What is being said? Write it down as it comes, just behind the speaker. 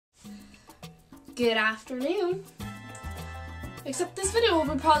Good afternoon. Except this video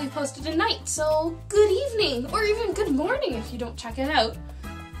will be probably posted at night, so good evening, or even good morning if you don't check it out.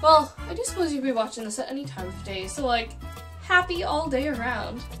 Well, I do suppose you'd be watching this at any time of day, so like, happy all day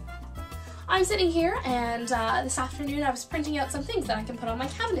around. I'm sitting here and this afternoon I was printing out some things that I can put on my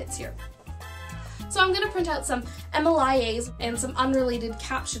cabinets here. So I'm going to print out some MLIAs and some unrelated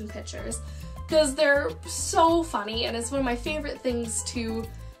caption pictures because they're so funny and it's one of my favorite things to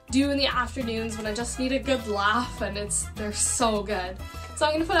do in the afternoons when I just need a good laugh, and they're so good. So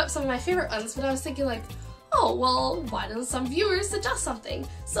I'm going to put up some of my favorite ones, but I was thinking like, oh well, why don't some viewers suggest something?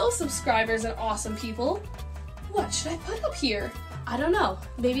 So subscribers and awesome people, what should I put up here? I don't know,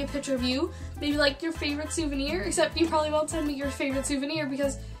 maybe a picture of you, maybe like your favorite souvenir, except you probably won't send me your favorite souvenir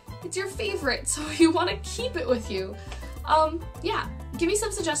because it's your favorite, so you want to keep it with you. Yeah, give me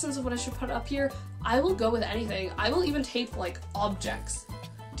some suggestions of what I should put up here. I will go with anything. I will even tape like objects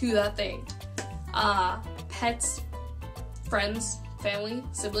to that thing. Pets, friends, family,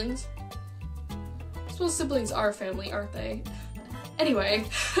 siblings. I suppose siblings are family, aren't they? Anyway,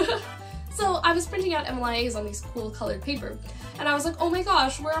 so I was printing out MLIAs on these cool colored paper, and I was like, oh my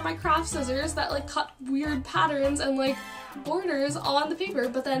gosh, where are my craft scissors that like cut weird patterns and like borders on the paper?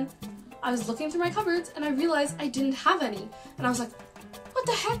 But then I was looking through my cupboards and I realized I didn't have any, and I was like, what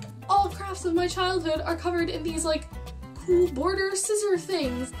the heck? All crafts of my childhood are covered in these like cool border scissor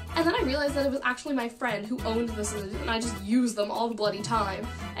things. And then I realized that it was actually my friend who owned the scissors, and I just used them all the bloody time,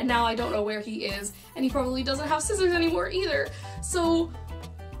 and now I don't know where he is, and he probably doesn't have scissors anymore either. So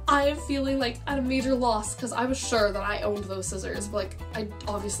I am feeling like at a major loss because I was sure that I owned those scissors, but like I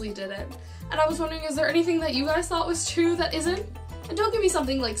obviously didn't. And I was wondering, is there anything that you guys thought was true that isn't? And don't give me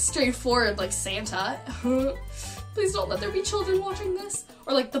something like straightforward like Santa. Please don't let there be children watching this.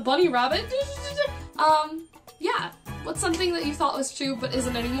 Or like the bunny rabbit. Yeah, what's something that you thought was true but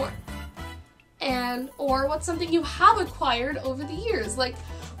isn't anymore? Or what's something you have acquired over the years? Like,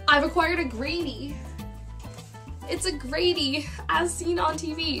 I've acquired a Graty. It's a Graty as seen on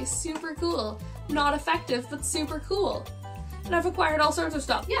TV. Super cool. Not effective, but super cool. And I've acquired all sorts of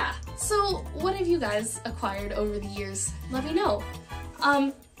stuff. Yeah, so what have you guys acquired over the years? Let me know.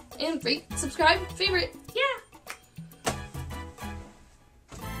 And rate, subscribe, favorite. Yeah!